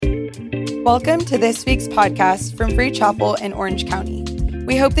Welcome to this week's podcast from Free Chapel in Orange County.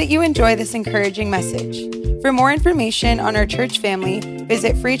 We hope that you enjoy this encouraging message. For more information on our church family,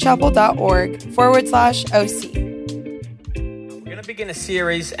 visit freechapel.org/OC. We're going to begin a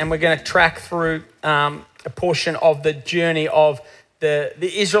series and we're going to track through a portion of the journey of the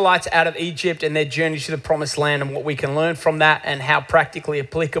Israelites out of Egypt and their journey to the promised land and what we can learn from that and how practically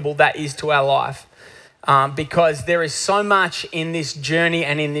applicable that is to our life. Because there is so much in this journey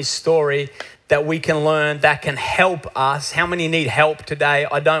and in this story that we can learn that can help us. How many need help today?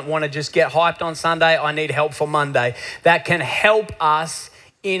 I don't want to just get hyped on Sunday. I need help for Monday. That can help us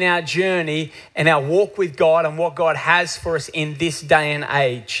in our journey and our walk with God and what God has for us in this day and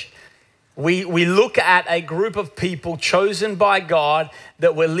age. We look at a group of people chosen by God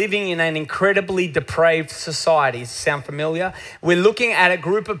that were living in an incredibly depraved society. Does it sound familiar? We're looking at a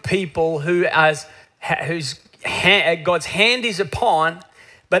group of people whose God's hand is upon,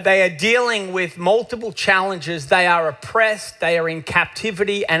 but they are dealing with multiple challenges. They are oppressed, they are in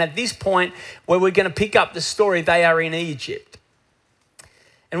captivity, and at this point where we're going to pick up the story, they are in Egypt.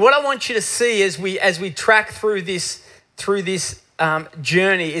 And what I want you to see as we track through this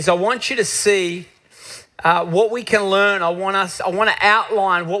journey is I want you to see what we can learn. I want to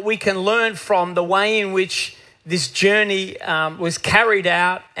outline what we can learn from the way in which this journey was carried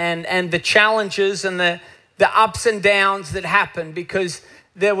out and the challenges and the ups and downs that happened, because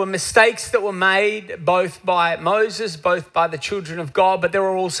there were mistakes that were made both by Moses, both by the children of God, but there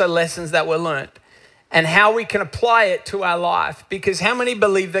were also lessons that were learned and how we can apply it to our life. Because how many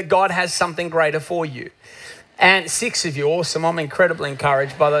believe that God has something greater for you? And 6 of you, awesome. I'm incredibly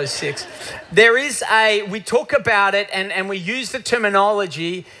encouraged by those 6. We talk about it and we use the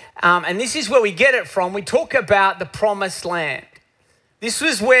terminology, and this is where we get it from. We talk about the promised land. This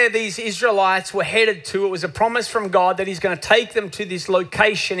was where these Israelites were headed to. It was a promise from God that he's going to take them to this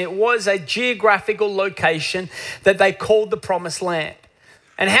location. It was a geographical location that they called the promised land.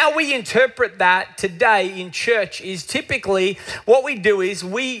 And how we interpret that today in church is typically what we do is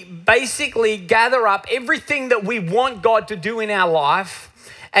we basically gather up everything that we want God to do in our life,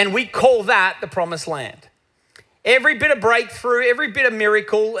 and we call that the promised land. Every bit of breakthrough, every bit of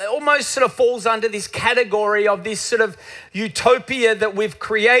miracle almost sort of falls under this category of this sort of utopia that we've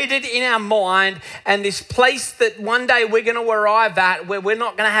created in our mind, and this place that one day we're going to arrive at where we're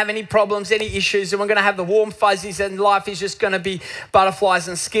not going to have any problems, any issues, and we're going to have the warm fuzzies, and life is just going to be butterflies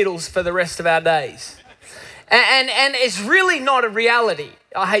and Skittles for the rest of our days. And it's really not a reality.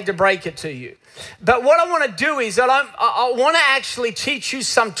 I hate to break it to you. But what I want to do is I want to actually teach you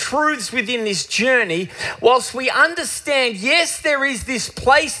some truths within this journey, whilst we understand, yes, there is this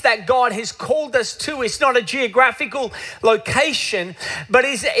place that God has called us to. It's not a geographical location, but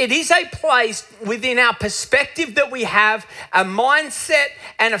it is a place within our perspective that we have, a mindset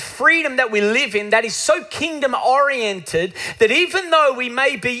and a freedom that we live in that is so kingdom oriented that even though we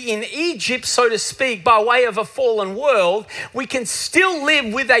may be in Egypt, so to speak, by way of a fallen world, we can still live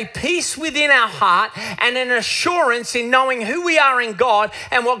with a peace within our heart and an assurance in knowing who we are in God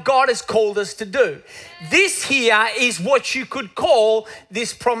and what God has called us to do. This here is what you could call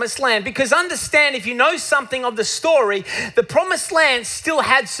this promised land, because understand, if you know something of the story, the promised land still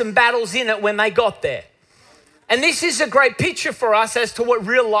had some battles in it when they got there. And this is a great picture for us as to what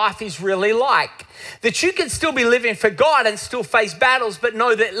real life is really like. That you can still be living for God and still face battles, but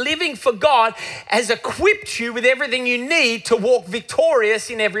know that living for God has equipped you with everything you need to walk victorious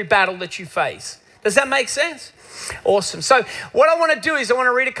in every battle that you face. Does that make sense? Awesome. So what I want to do is I want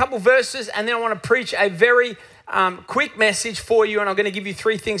to read a couple verses, and then I want to preach a very quick message for you, and I'm going to give you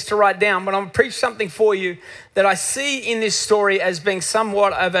 3 things to write down, but I'm going to preach something for you that I see in this story as being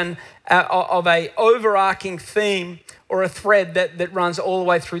somewhat of a overarching theme or a thread that runs all the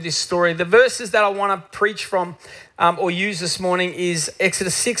way through this story. The verses that I want to preach from or use this morning is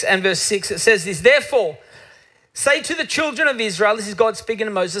Exodus 6 and verse 6. It says this: "Therefore, say to the children of Israel," this is God speaking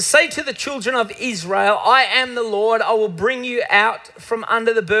to Moses, "say to the children of Israel, I am the Lord. I will bring you out from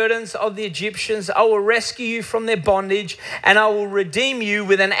under the burdens of the Egyptians. I will rescue you from their bondage, and I will redeem you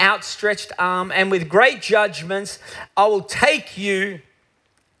with an outstretched arm, and with great judgments I will take you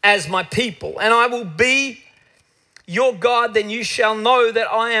as my people, and I will be your God. Then you shall know that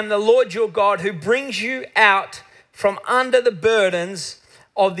I am the Lord your God, who brings you out from under the burdens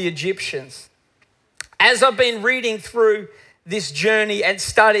of the Egyptians." As I've been reading through this journey and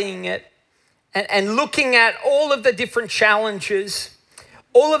studying it and looking at all of the different challenges,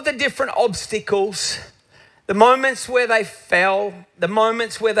 all of the different obstacles, the moments where they fell, the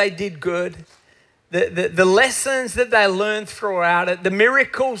moments where they did good, the lessons that they learned throughout it, the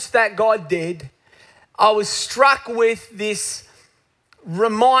miracles that God did, I was struck with this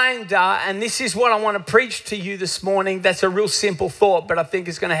reminder, and this is what I want to preach to you this morning. That's a real simple thought, but I think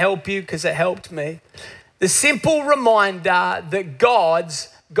it's going to help you because it helped me. The simple reminder that God's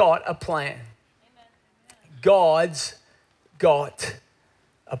got a plan. God's got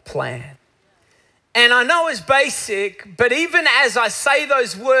a plan. And I know it's basic, but even as I say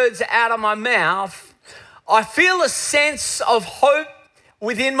those words out of my mouth, I feel a sense of hope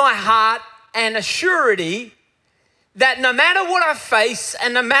within my heart and a surety that no matter what I face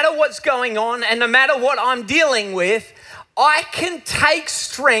and no matter what's going on and no matter what I'm dealing with, I can take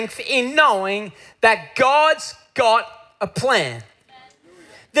strength in knowing that God's got a plan.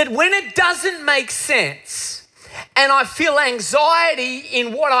 That when it doesn't make sense, and I feel anxiety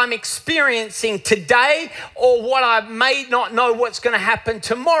in what I'm experiencing today or what I may not know what's going to happen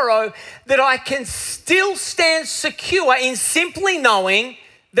tomorrow, that I can still stand secure in simply knowing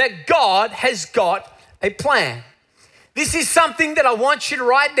that God has got a plan. This is something that I want you to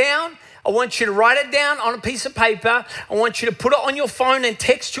write down. I want you to write it down on a piece of paper. I want you to put it on your phone and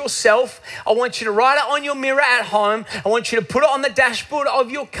text yourself. I want you to write it on your mirror at home. I want you to put it on the dashboard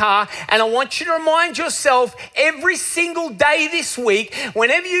of your car. And I want you to remind yourself every single day this week,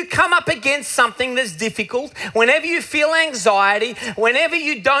 whenever you come up against something that's difficult, whenever you feel anxiety, whenever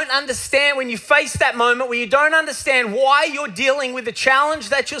you don't understand, when you face that moment where you don't understand why you're dealing with the challenge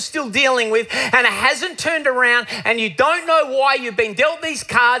that you're still dealing with and it hasn't turned around and you don't know why you've been dealt these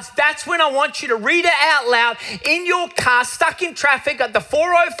cards, that's when I want you to read it out loud in your car, stuck in traffic at the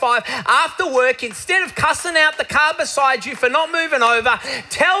 405 after work. Instead of cussing out the car beside you for not moving over,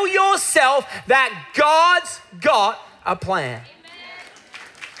 tell yourself that God's got a plan.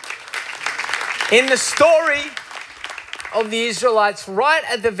 In the story of the Israelites, right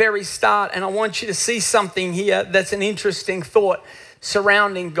at the very start, and I want you to see something here that's an interesting thought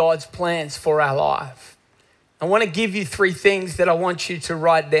surrounding God's plans for our life. I want to give you 3 things that I want you to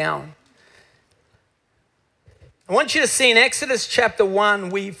write down. I want you to see in Exodus chapter 1,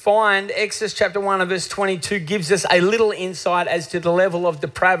 we find Exodus chapter 1 and verse 22 gives us a little insight as to the level of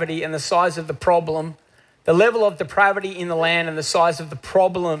depravity and the size of the problem, the level of depravity in the land and the size of the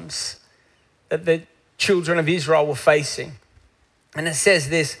problems that the children of Israel were facing. And it says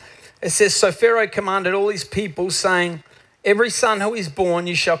this, it says, so Pharaoh commanded all his people saying, every son who is born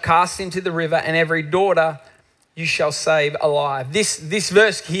you shall cast into the river and every daughter you shall save alive. This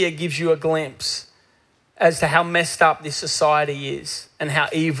verse here gives you a glimpse as to how messed up this society is and how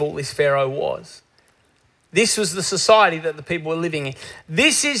evil this Pharaoh was. This was the society that the people were living in.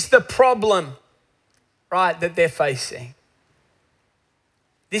 This is the problem, right, that they're facing.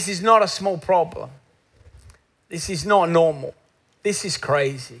 This is not a small problem. This is not normal. This is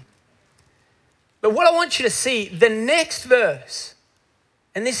crazy. But what I want you to see, the next verse,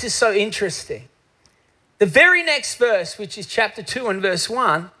 and this is so interesting, the very next verse, which is chapter 2 and verse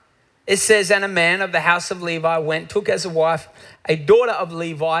 1, it says, and a man of the house of Levi took as a wife a daughter of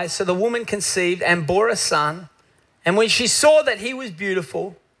Levi. So the woman conceived and bore a son. And when she saw that he was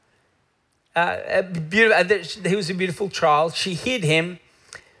beautiful, he was a beautiful child, she hid him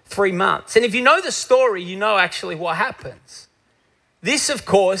 3 months. And if you know the story, you know actually what happens. This, of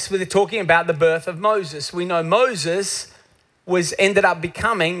course, we're talking about the birth of Moses. We know Moses ended up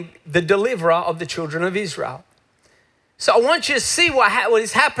becoming the deliverer of the children of Israel. So I want you to see what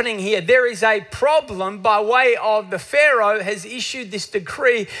is happening here. There is a problem by way of the Pharaoh has issued this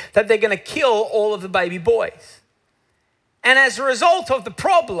decree that they're going to kill all of the baby boys. And as a result of the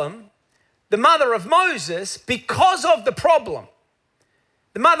problem, the mother of Moses, because of the problem,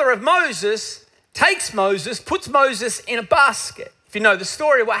 the mother of Moses takes Moses, puts Moses in a basket. If you know the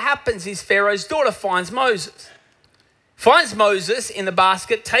story, what happens is Pharaoh's daughter finds Moses in the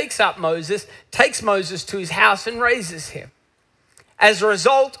basket, takes Moses to his house and raises him. As a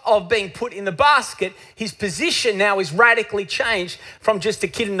result of being put in the basket, his position now is radically changed from just a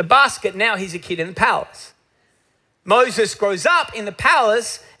kid in the basket. Now he's a kid in the palace. Moses grows up in the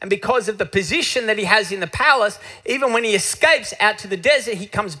palace, and because of the position that he has in the palace, even when he escapes out to the desert, he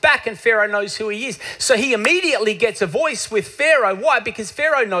comes back and Pharaoh knows who he is. So he immediately gets a voice with Pharaoh. Why? Because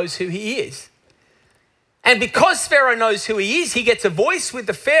Pharaoh knows who he is. And because Pharaoh knows who he is, he gets a voice with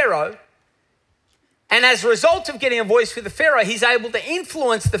the Pharaoh. And as a result of getting a voice with the Pharaoh, he's able to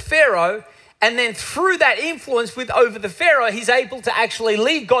influence the Pharaoh. And then through that influence over the Pharaoh, he's able to actually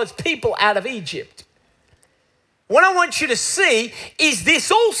lead God's people out of Egypt. What I want you to see is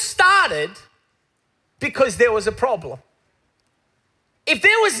this all started because there was a problem. If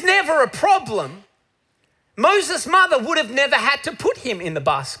there was never a problem, Moses' mother would have never had to put him in the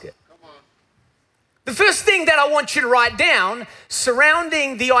basket. The first thing that I want you to write down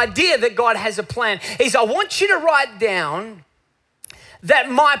surrounding the idea that God has a plan is I want you to write down that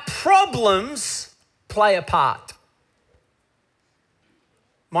my problems play a part.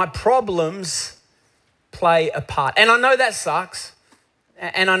 My problems play a part. And I know that sucks.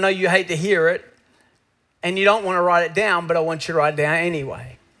 And I know you hate to hear it. And you don't want to write it down, but I want you to write it down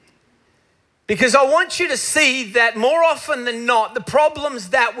anyway. Because I want you to see that more often than not, the problems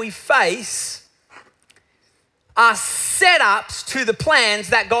that we face are setups to the plans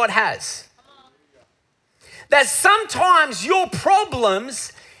that God has. That sometimes your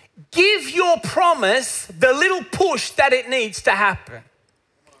problems give your promise the little push that it needs to happen.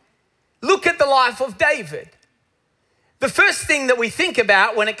 Look at the life of David. The first thing that we think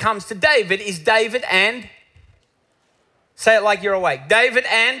about when it comes to David is David and, say it like you're awake, David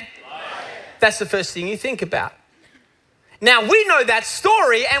and, that's the first thing you think about. Now we know that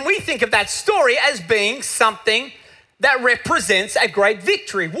story and we think of that story as being something that represents a great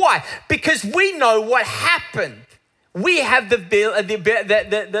victory. Why? Because we know what happened. We have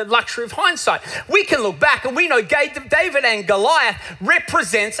the luxury of hindsight. We can look back and we know David and Goliath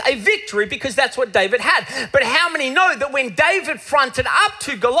represents a victory because that's what David had. But how many know that when David fronted up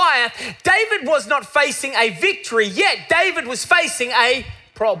to Goliath, David was not facing a victory yet. David was facing a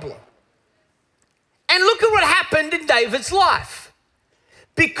problem. And look at what happened in David's life.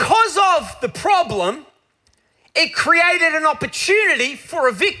 Because of the problem, it created an opportunity for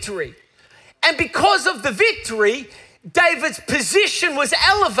a victory. And because of the victory, David's position was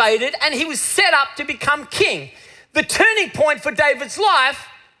elevated and he was set up to become king. The turning point for David's life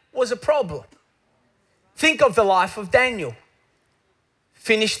was a problem. Think of the life of Daniel.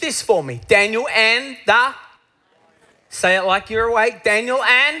 Finish this for me. Daniel and the, say it like you're awake, Daniel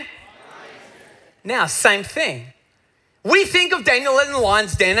and, now same thing. We think of Daniel in the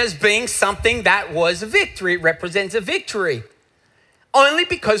lion's den as being something that was a victory. It represents a victory. Only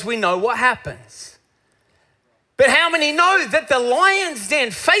because we know what happens. But how many know that the lion's den,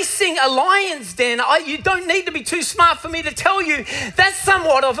 facing a lion's den, you don't need to be too smart for me to tell you, that's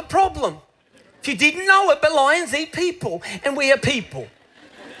somewhat of a problem. If you didn't know it, but lions eat people and we are people.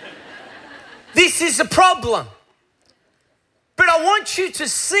 This is a problem. But I want you to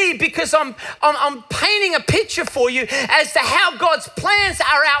see, because I'm painting a picture for you as to how God's plans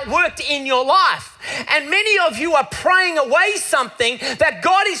are outworked in your life. And many of you are praying away something that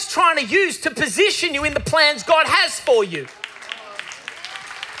God is trying to use to position you in the plans God has for you.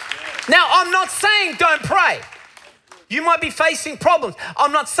 Now, I'm not saying don't pray. You might be facing problems.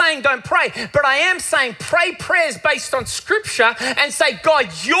 I'm not saying don't pray, but I am saying pray prayers based on scripture and say, God,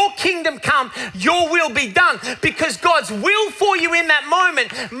 your kingdom come, your will be done. Because God's will for you in that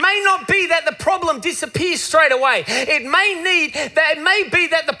moment may not be that the problem disappears straight away. It may be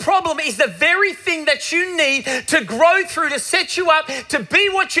that the problem is the very thing that you need to grow through, to set you up, to be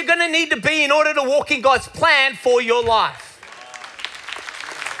what you're going to need to be in order to walk in God's plan for your life.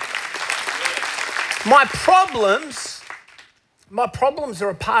 My problems are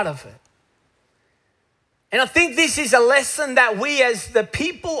a part of it. And I think this is a lesson that we as the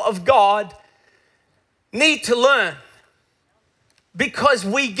people of God need to learn, because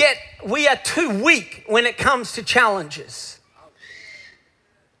we are too weak when it comes to challenges.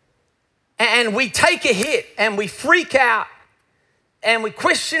 And we take a hit and we freak out and we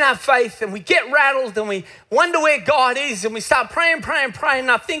question our faith and we get rattled and we wonder where God is and we start praying.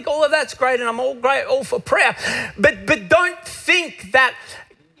 And I think all of that's great and I'm all for prayer. But don't think that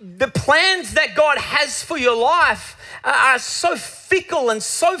the plans that God has for your life are so fickle and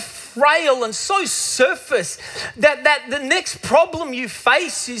so frail and so surface that the next problem you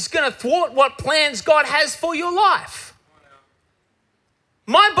face is going to thwart what plans God has for your life.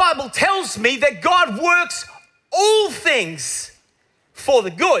 My Bible tells me that God works all things for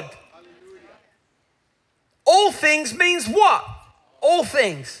the good. All things means what? All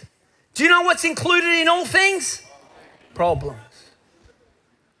things. Do you know what's included in all things? Problems.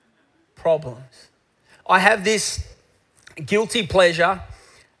 I have this guilty pleasure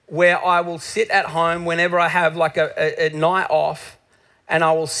where I will sit at home whenever I have like a night off, and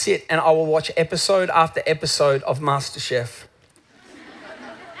I will sit and I will watch episode after episode of MasterChef.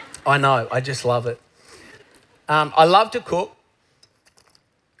 I know, I just love it. I love to cook.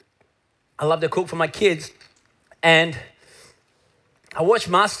 I love to cook for my kids, and I watch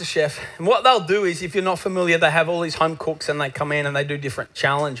MasterChef, and what they'll do is, if you're not familiar, they have all these home cooks and they come in and they do different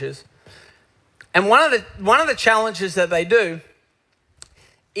challenges. And one of the challenges that they do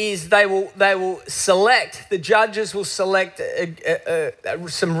is they will select, the judges will select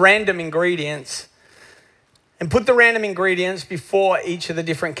some random ingredients and put the random ingredients before each of the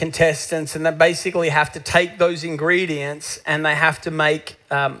different contestants, and they basically have to take those ingredients and they have to make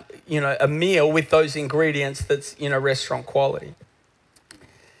a meal with those ingredients that's restaurant quality.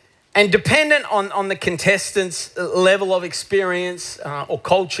 And dependent on the contestant's level of experience or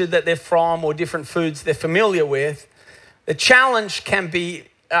culture that they're from or different foods they're familiar with, the challenge can be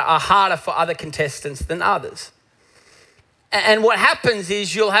harder for other contestants than others. And what happens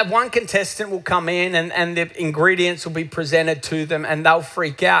is you'll have one contestant will come in and the ingredients will be presented to them and they'll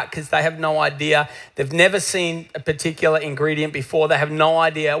freak out because they have no idea. They've never seen a particular ingredient before. They have no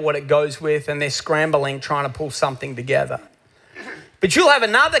idea what it goes with and they're scrambling trying to pull something together. But you'll have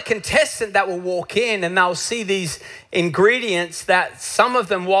another contestant that will walk in and they'll see these ingredients that some of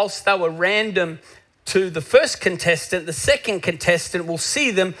them, whilst they were random to the first contestant, the second contestant will see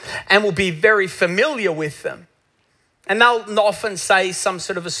them and will be very familiar with them. And they'll often say some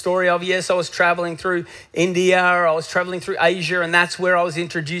sort of a story of, yes, I was traveling through India or I was traveling through Asia and that's where I was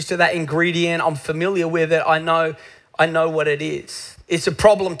introduced to that ingredient. I'm familiar with it. I know what it is. It's a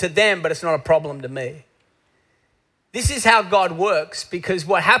problem to them, but it's not a problem to me. This is how God works, because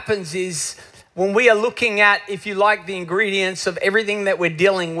what happens is when we are looking at, if you like, the ingredients of everything that we're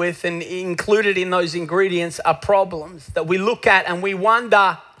dealing with, and included in those ingredients are problems that we look at and we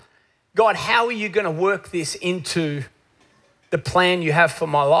wonder, God, how are you going to work this into the plan you have for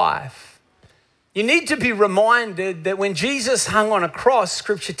my life? You need to be reminded that when Jesus hung on a cross,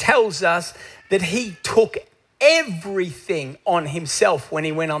 Scripture tells us that he took everything on himself when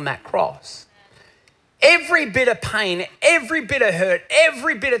he went on that cross. Every bit of pain, every bit of hurt,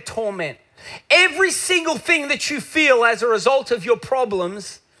 every bit of torment, every single thing that you feel as a result of your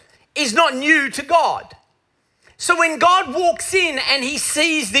problems is not new to God. So when God walks in and he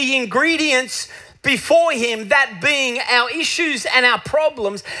sees the ingredients before him, that being our issues and our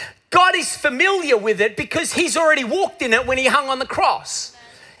problems, God is familiar with it because he's already walked in it when he hung on the cross.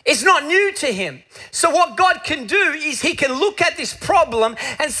 It's not new to him. So what God can do is he can look at this problem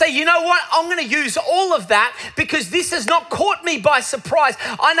and say, you know what? I'm going to use all of that because this has not caught me by surprise.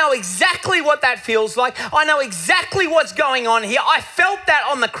 I know exactly what that feels like. I know exactly what's going on here. I felt that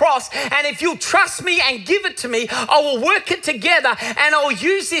on the cross. And if you'll trust me and give it to me, I will work it together and I'll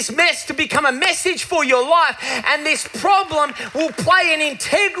use this mess to become a message for your life. And this problem will play an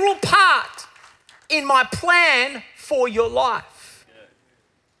integral part in my plan for your life.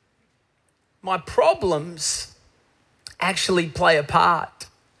 My problems actually play a part.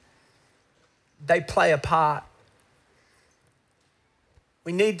 They play a part.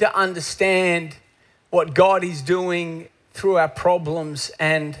 We need to understand what God is doing through our problems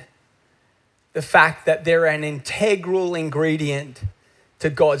and the fact that they're an integral ingredient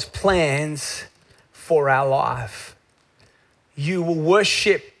to God's plans for our life. You will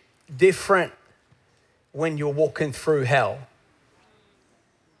worship different when you're walking through hell.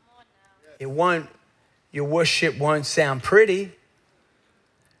 Your worship won't sound pretty,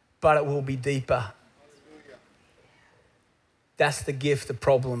 but it will be deeper. That's the gift the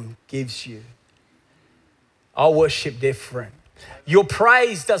problem gives you. I'll worship different. Your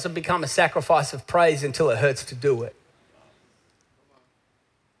praise doesn't become a sacrifice of praise until it hurts to do it.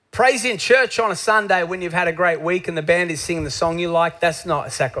 Praise in church on a Sunday when you've had a great week and the band is singing the song you like, that's not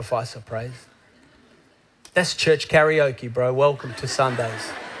a sacrifice of praise. That's church karaoke, bro. Welcome to Sundays.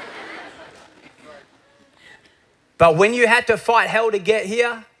 But when you had to fight hell to get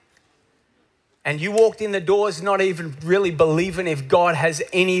here and you walked in the doors not even really believing if God has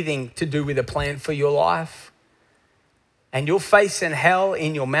anything to do with a plan for your life, and you're facing hell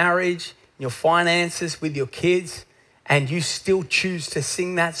in your marriage, in your finances, with your kids, and you still choose to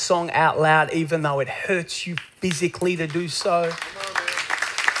sing that song out loud even though it hurts you physically to do so,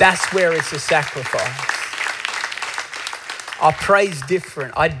 that's where it's a sacrifice. I praise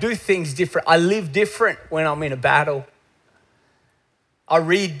different. I do things different. I live different when I'm in a battle. I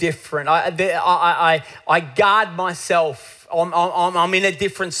read different. I guard myself. I'm in a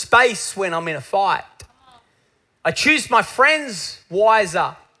different space when I'm in a fight. I choose my friends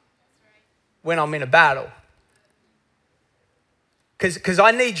wiser when I'm in a battle. Because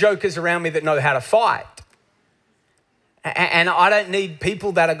I need jokers around me that know how to fight. And I don't need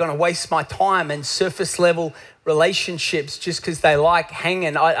people that are going to waste my time and surface level relationships just because they like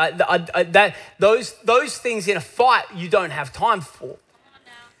hanging. Those things in a fight you don't have time for.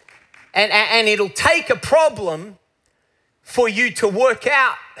 And it'll take a problem for you to work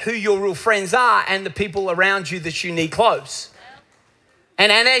out who your real friends are and the people around you that you need close.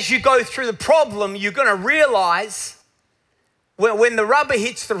 And as you go through the problem, you're going to realize when the rubber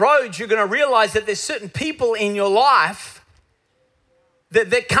hits the road, you're going to realize that there's certain people in your life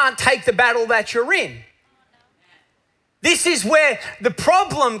that can't take the battle that you're in. This is where the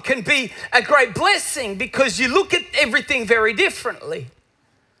problem can be a great blessing because you look at everything very differently.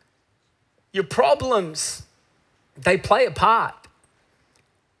 Your problems, they play a part.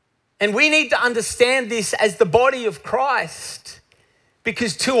 And we need to understand this as the body of Christ,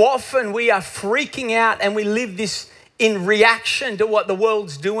 because too often we are freaking out and we live this in reaction to what the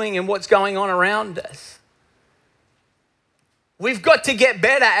world's doing and what's going on around us. We've got to get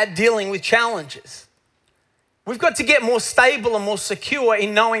better at dealing with challenges. We've got to get more stable and more secure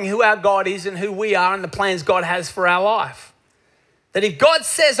in knowing who our God is and who we are and the plans God has for our life. That if God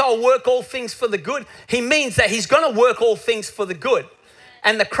says, I'll work all things for the good, he means that he's going to work all things for the good.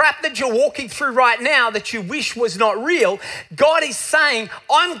 And the crap that you're walking through right now that you wish was not real, God is saying,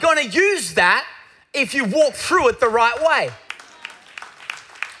 I'm going to use that if you walk through it the right way.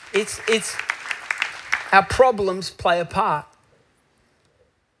 It's our problems play a part.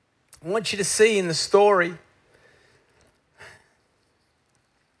 I want you to see in the story,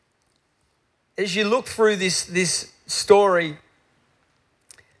 as you look through this story,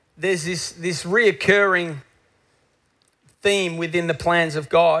 there's this reoccurring theme within the plans of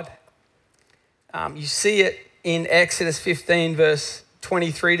God. You see it in Exodus 15, verse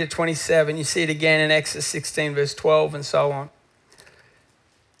 23 to 27. You see it again in Exodus 16, verse 12, and so on.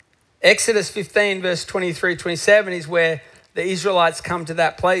 Exodus 15, verse 23 to 27 is where the Israelites come to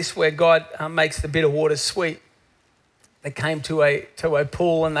that place where God makes the bitter waters sweet. They came to a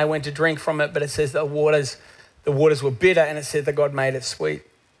pool and they went to drink from it, but it says the waters were bitter, and it said that God made it sweet.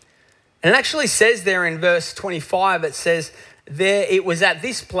 And it actually says there in verse 25, it says there it was at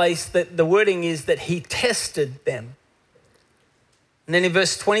this place that the wording is that he tested them. And then in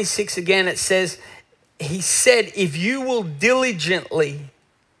verse 26 again, it says, he said, if you will diligently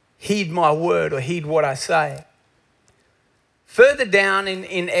heed my word or heed what I say. Further down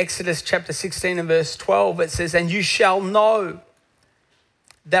in Exodus chapter 16 and verse 12, it says, and you shall know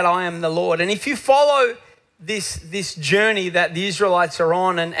that I am the Lord. And if you follow this journey that the Israelites are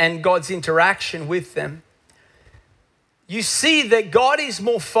on and God's interaction with them, you see that God is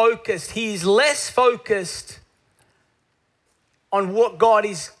more focused. He is less focused on what God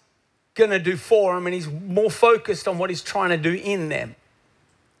is going to do for them, and he's more focused on what he's trying to do in them.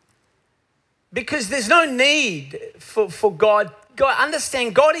 Because there's no need for God.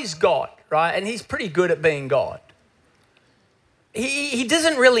 Understand, God is God, right? And he's pretty good at being God. He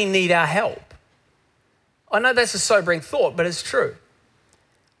doesn't really need our help. I know that's a sobering thought, but it's true.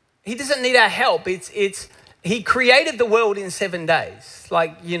 He doesn't need our help. He created the world in 7 days.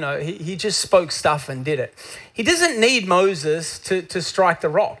 Like, you know, he just spoke stuff and did it. He doesn't need Moses to strike the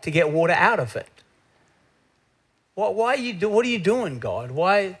rock to get water out of it. What are you doing, God?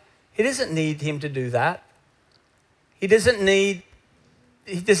 Why? He doesn't need him to do that. He doesn't need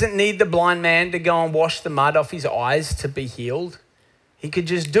the blind man to go and wash the mud off his eyes to be healed. He could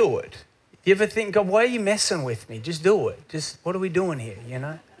just do it. You ever think, God, why are you messing with me? Just do it. Just, what are we doing here, you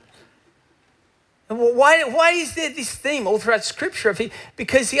know? Why is there this theme all throughout Scripture?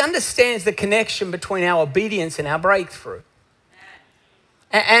 Because he understands the connection between our obedience and our breakthrough.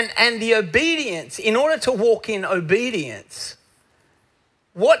 And the obedience, in order to walk in obedience,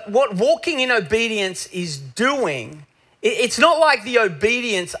 what walking in obedience is doing, it's not like the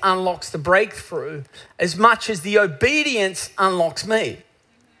obedience unlocks the breakthrough as much as the obedience unlocks me.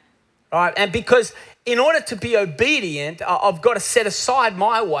 Right? And because in order to be obedient, I've got to set aside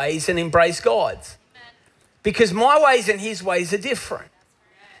my ways and embrace God's. Because my ways and his ways are different.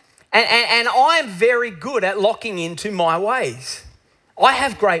 And I'm very good at locking into my ways. I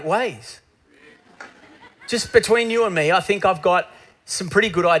have great ways. Just between you and me, I think I've got some pretty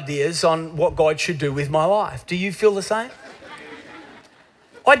good ideas on what God should do with my life. Do you feel the same?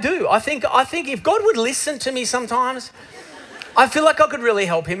 I do. I think if God would listen to me sometimes, I feel like I could really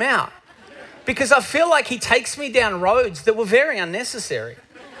help him out. Because I feel like he takes me down roads that were very unnecessary.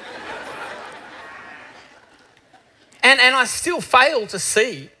 And I still fail to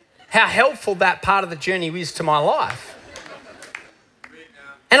see how helpful that part of the journey is to my life.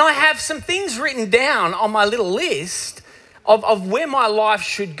 And I have some things written down on my little list of where my life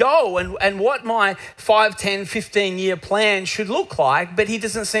should go and what my 5, 10, 15-year plan should look like, but he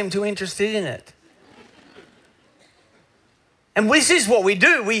doesn't seem too interested in it. And this is what we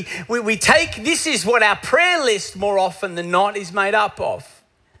do. We take, this is what our prayer list more often than not is made up of.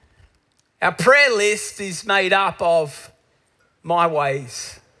 Our prayer list is made up of my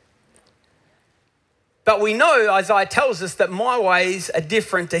ways. But we know, Isaiah tells us, that my ways are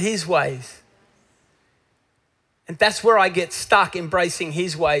different to his ways. And that's where I get stuck embracing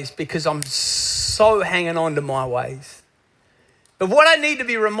his ways because I'm so hanging on to my ways. But what I need to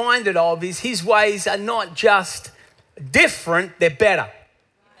be reminded of is his ways are not just different, they're better.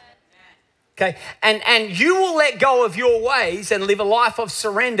 Okay, and you will let go of your ways and live a life of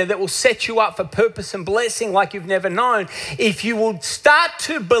surrender that will set you up for purpose and blessing like you've never known if you will start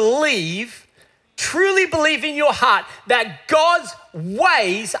to believe, truly believe in your heart that God's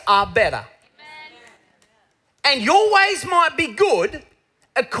ways are better. And your ways might be good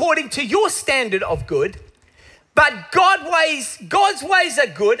according to your standard of good, but God's ways are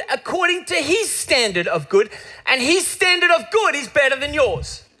good according to his standard of good, and his standard of good is better than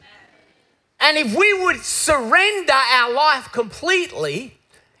yours. And if we would surrender our life completely,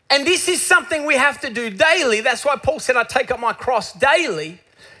 and this is something we have to do daily, that's why Paul said, I take up my cross daily,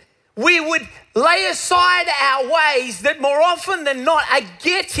 we would lay aside our ways that more often than not are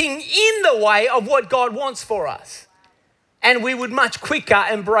getting in the way of what God wants for us. And we would much quicker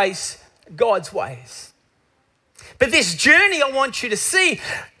embrace God's ways. But this journey I want you to see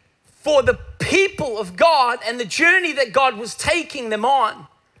for the people of God and the journey that God was taking them on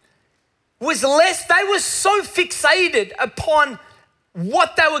was less, they were so fixated upon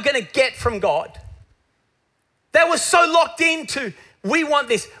what they were going to get from God. They were so locked into, we want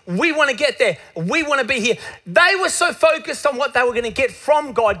this, we want to get there, we want to be here. They were so focused on what they were going to get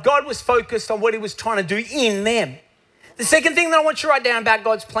from God. God was focused on what he was trying to do in them. The second thing that I want you to write down about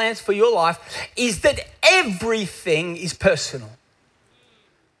God's plans for your life is that everything is personal.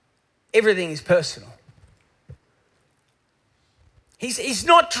 Everything is personal. He's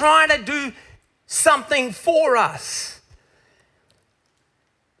not trying to do something for us.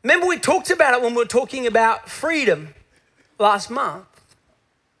 Remember we talked about it when we were talking about freedom last month.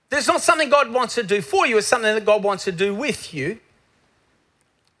 There's not something God wants to do for you, it's something that God wants to do with you.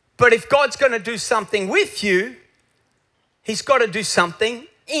 But if God's going to do something with you, he's got to do something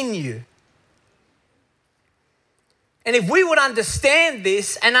in you. And if we would understand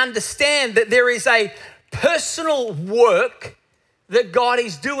this and understand that there is a personal work that God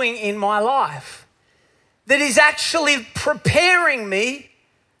is doing in my life, that is actually preparing me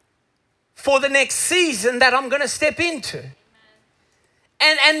for the next season that I'm going to step into.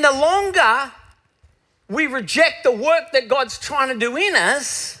 And the longer we reject the work that God's trying to do in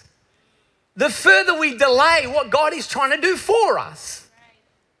us, the further we delay what God is trying to do for us.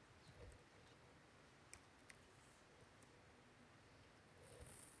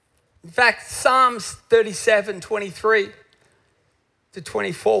 In fact, Psalms 37:23 to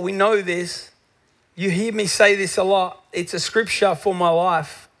 24, we know this. You hear me say this a lot. It's a scripture for my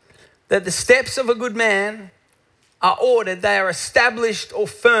life. That the steps of a good man are ordered, they are established or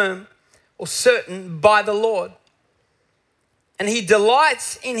firm or certain by the Lord. And he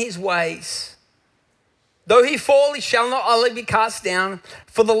delights in his ways. Though he fall, he shall not utterly be cast down,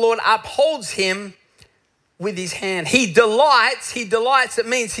 for the Lord upholds him with his hand. He delights, it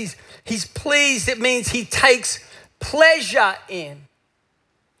means he's pleased, it means he takes pleasure in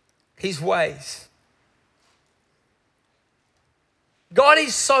his ways. God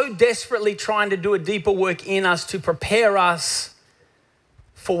is so desperately trying to do a deeper work in us to prepare us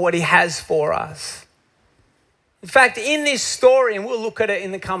for what he has for us. In fact, in this story, and we'll look at it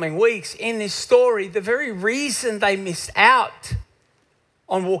in the coming weeks, in this story, the very reason they missed out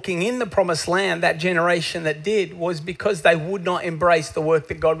on walking in the promised land, that generation that did, was because they would not embrace the work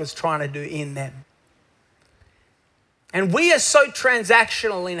that God was trying to do in them. And we are so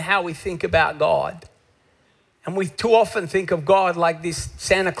transactional in how we think about God. And we too often think of God like this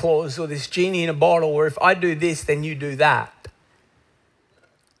Santa Claus or this genie in a bottle, where if I do this, then you do that.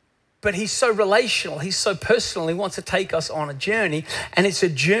 But he's so relational, he's so personal, he wants to take us on a journey, and it's a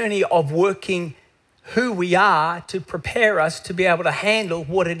journey of working who we are to prepare us to be able to handle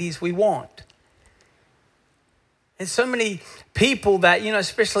what it is we want. And so many people that,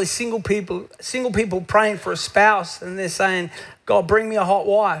 especially single people praying for a spouse, and they're saying, God, bring me a hot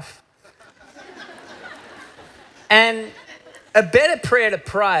wife. And a better prayer to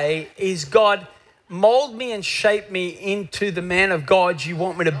pray is, God, mold me and shape me into the man of God you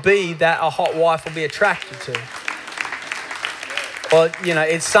want me to be, that a hot wife will be attracted to. Well,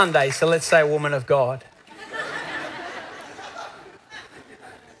 it's Sunday, so let's say a woman of God.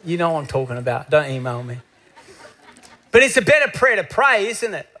 You know what I'm talking about. Don't email me. But it's a better prayer to pray,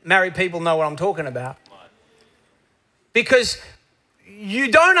 isn't it? Married people know what I'm talking about. Because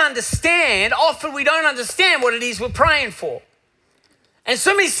you don't understand, often we don't understand what it is we're praying for. And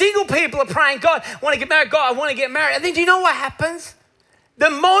so many single people are praying, God, I want to get married. God, I want to get married. And then do you know what happens? The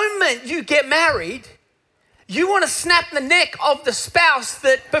moment you get married, you want to snap the neck of the spouse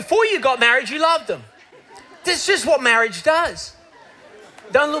that before you got married, you loved them. That's just what marriage does.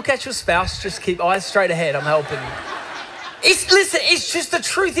 Don't look at your spouse. Just keep eyes straight ahead. I'm helping you. It's just the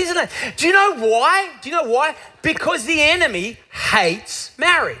truth, isn't it? Do you know why? Because the enemy hates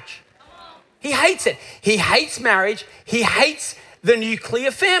marriage. He hates it. He hates marriage. He hates the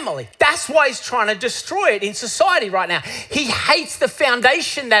nuclear family. That's why he's trying to destroy it in society right now. He hates the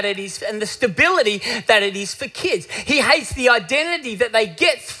foundation that it is and the stability that it is for kids. He hates the identity that they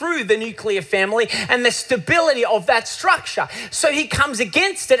get through the nuclear family and the stability of that structure. So he comes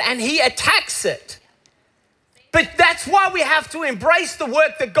against it and he attacks it. But that's why we have to embrace the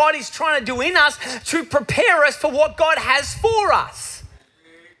work that God is trying to do in us to prepare us for what God has for us.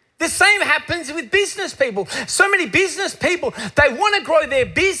 The same happens with business people. So many business people, they want to grow their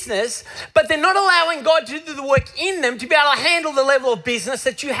business, but they're not allowing God to do the work in them to be able to handle the level of business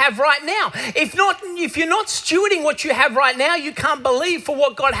that you have right now. If you're not stewarding what you have right now, you can't believe for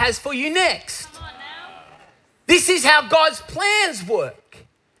what God has for you next. This is how God's plans work.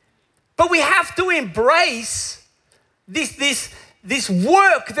 But we have to embrace this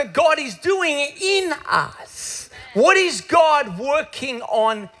work that God is doing in us. What is God working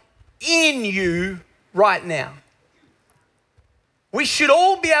on in you right now? We should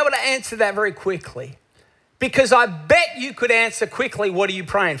all be able to answer that very quickly, because I bet you could answer quickly, what are you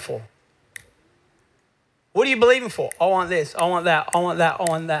praying for? What are you believing for? I want this, I want that, I want that, I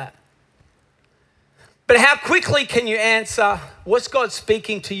want that. But how quickly can you answer, what's God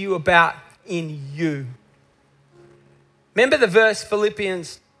speaking to you about in you? Remember the verse,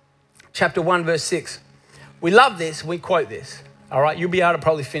 Philippians chapter 1, verse 6. We love this, we quote this. All right, you'll be able to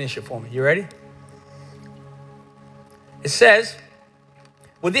probably finish it for me. You ready? It says,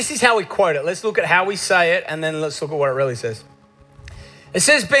 well, this is how we quote it. Let's look at how we say it, and then let's look at what it really says. It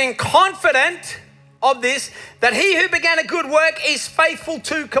says, being confident of this, that he who began a good work is faithful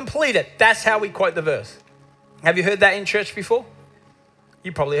to complete it. That's how we quote the verse. Have you heard that in church before?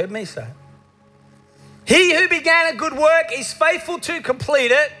 You probably heard me say it. He who began a good work is faithful to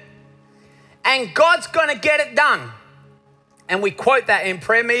complete it, and God's going to get it done. And we quote that in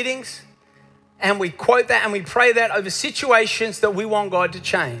prayer meetings, and we quote that and we pray that over situations that we want God to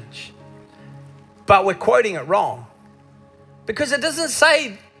change. But we're quoting it wrong, because it doesn't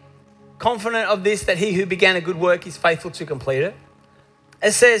say confident of this, that he who began a good work is faithful to complete it.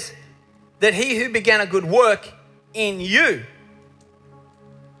 It says that he who began a good work in you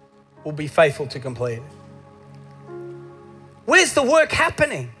will be faithful to complete it. Where's the work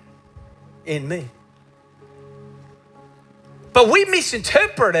happening? In me. But we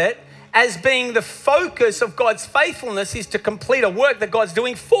misinterpret it as being the focus of God's faithfulness is to complete a work that God's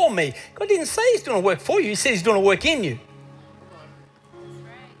doing for me. God didn't say he's doing a work for you. He said he's doing a work in you.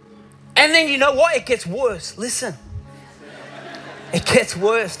 And then you know what? It gets worse. Listen. It gets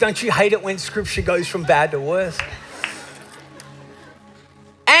worse. Don't you hate it when scripture goes from bad to worse?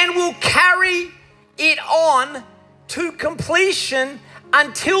 And will carry it on to completion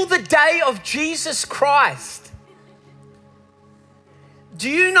until the day of Jesus Christ. Do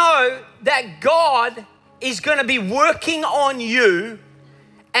you know that God is going to be working on you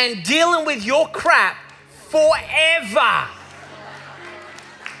and dealing with your crap forever?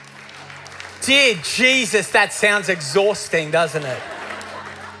 Dear Jesus, that sounds exhausting, doesn't it?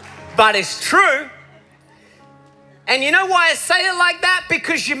 But it's true. And you know why I say it like that?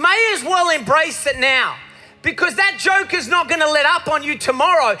 Because you may as well embrace it now. Because that joker's not going to let up on you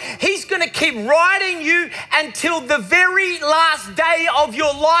tomorrow. He's going to keep riding you until the very last day of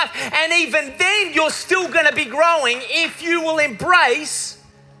your life. And even then, you're still going to be growing if you will embrace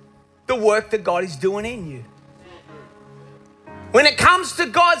the work that God is doing in you. When it comes to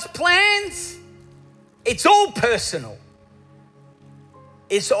God's plans, it's all personal.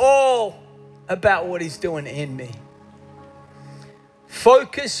 It's all about what he's doing in me.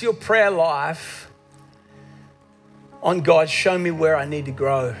 Focus your prayer life on God. Show me where I need to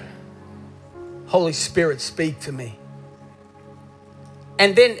grow. Holy Spirit, speak to me.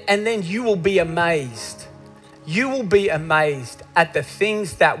 And then you will be amazed. You will be amazed at the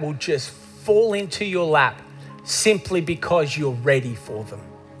things that will just fall into your lap simply because you're ready for them.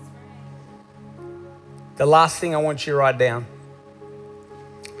 The last thing I want you to write down.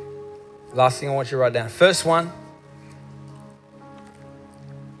 First one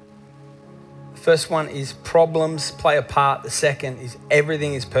is problems play a part. The second is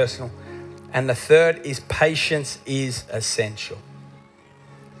everything is personal. And the third is patience is essential.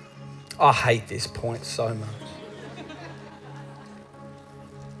 I hate this point so much.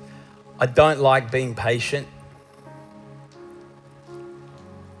 I don't like being patient.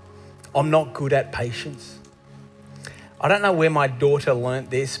 I'm not good at patience. I don't know where my daughter learnt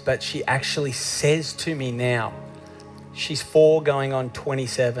this, but she actually says to me now, she's 4 going on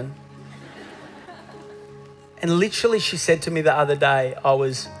 27. And literally she said to me the other day, I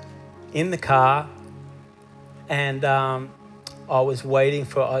was in the car and I I was waiting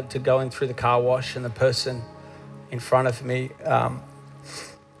to go in through the car wash, and the person in front of me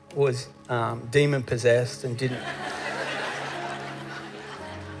was demon possessed and didn't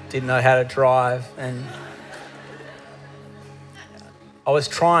know how to drive. And I was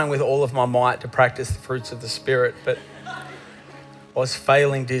trying with all of my might to practice the fruits of the Spirit, but I was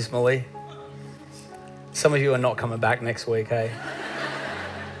failing dismally. Some of you are not coming back next week, hey?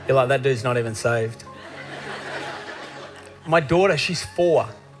 You're like, that dude's not even saved. My daughter, she's 4.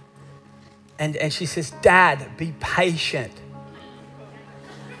 And she says, Dad, be patient.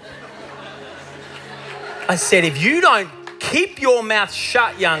 I said, if you don't keep your mouth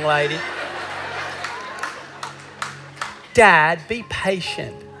shut, young lady, Dad, be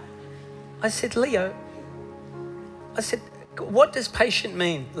patient. I said, Leo, what does patient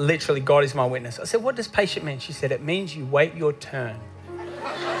mean? Literally, God is my witness. I said, what does patient mean? She said, it means you wait your turn.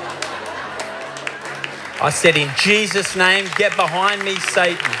 I said, in Jesus' name, get behind me,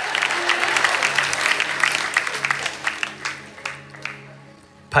 Satan.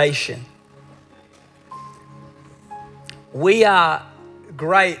 Patient. We are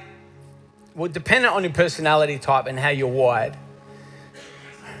great. Well, dependent on your personality type and how you're wired.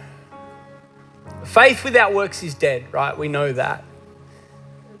 Faith without works is dead, right? We know that.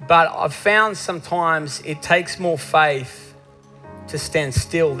 But I've found sometimes it takes more faith to stand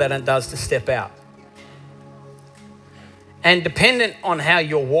still than it does to step out. And dependent on how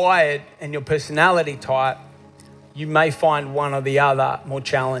you're wired and your personality type, you may find one or the other more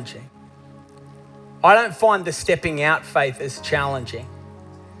challenging. I don't find the stepping out faith as challenging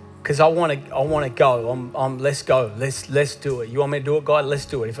because I want to go. Let's go. Let's do it. You want me to do it, God? Let's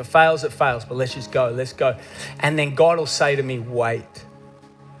do it. If it fails, it fails, but let's just go. Let's go. And then God will say to me, wait.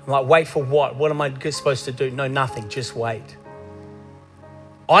 I'm like, wait for what? What am I supposed to do? No, nothing. Just wait.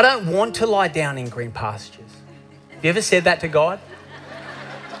 I don't want to lie down in green pastures. Have you ever said that to God?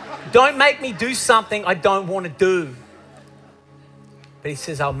 Don't make me do something I don't want to do. But he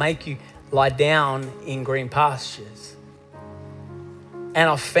says, I'll make you lie down in green pastures. And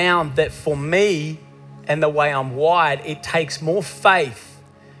I've found that for me and the way I'm wired, it takes more faith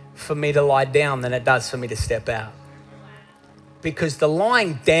for me to lie down than it does for me to step out. Because the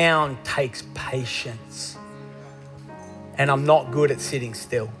lying down takes patience. And I'm not good at sitting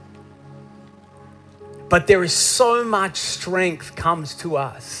still. But there is so much strength comes to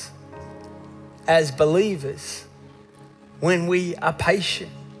us as believers when we are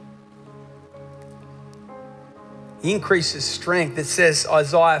patient. He increases strength. It says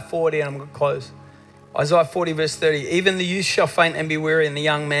Isaiah 40, and I'm going to close. Isaiah 40 verse 30, even the youth shall faint and be weary, and the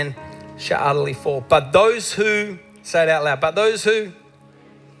young men shall utterly fall. But those who, say it out loud, but those who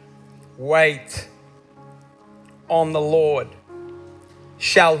wait on the Lord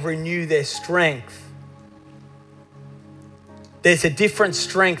shall renew their strength. There's a different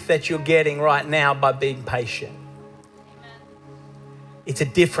strength that you're getting right now by being patient. It's a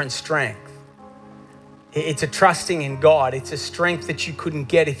different strength. It's a trusting in God. It's a strength that you couldn't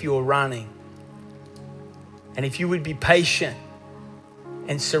get if you were running. And if you would be patient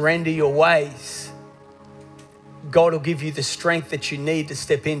and surrender your ways, God will give you the strength that you need to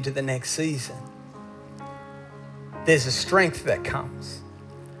step into the next season. There's a strength that comes.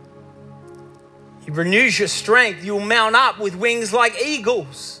 He renews your strength. You'll mount up with wings like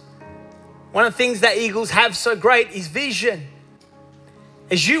eagles. One of the things that eagles have so great is vision.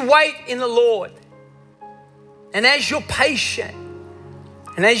 As you wait in the Lord, and as you're patient,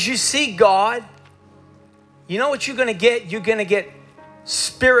 and as you see God, you know what you're going to get? You're going to get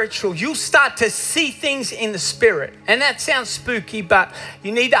spiritual. You'll start to see things in the spirit. And that sounds spooky, but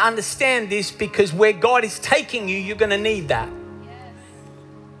you need to understand this because where God is taking you, you're going to need that.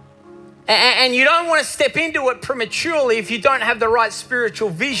 And you don't want to step into it prematurely if you don't have the right spiritual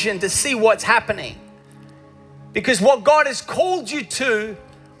vision to see what's happening. Because what God has called you to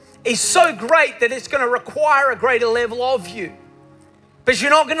is so great that it's going to require a greater level of you. But you're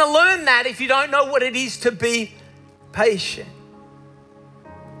not going to learn that if you don't know what it is to be patient.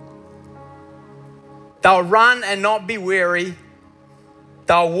 They'll run and not be weary.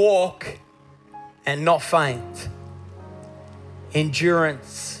 They'll walk and not faint.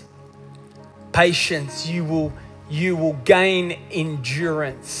 Endurance. Patience, you will gain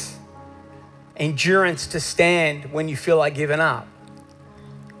endurance. Endurance to stand when you feel like giving up.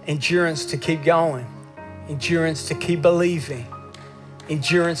 Endurance to keep going. Endurance to keep believing.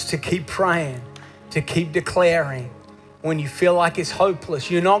 Endurance to keep praying, to keep declaring when you feel like it's hopeless.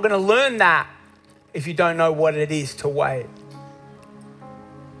 You're not going to learn that if you don't know what it is to wait.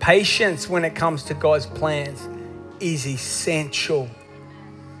 Patience when it comes to God's plans is essential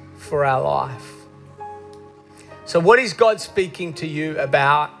for our life. So what is God speaking to you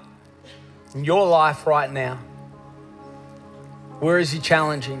about in your life right now? Where is he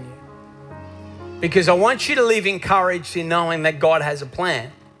challenging you? Because I want you to live encouraged in knowing that God has a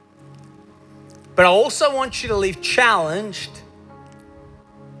plan. But I also want you to live challenged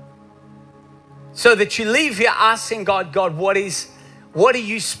so that you leave here asking God, what are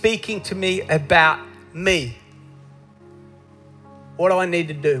you speaking to me about me? What do I need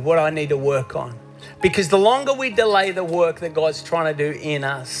to do? What do I need to work on? Because the longer we delay the work that God's trying to do in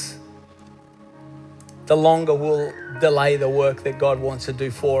us, the longer we'll delay the work that God wants to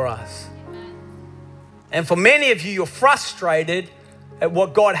do for us. And for many of you, you're frustrated at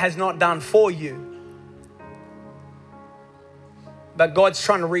what God has not done for you. But God's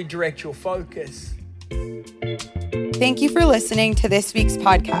trying to redirect your focus. Thank you for listening to this week's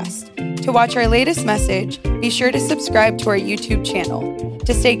podcast. To watch our latest message, be sure to subscribe to our YouTube channel.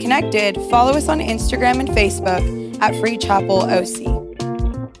 To stay connected, follow us on Instagram and Facebook at Free Chapel OC.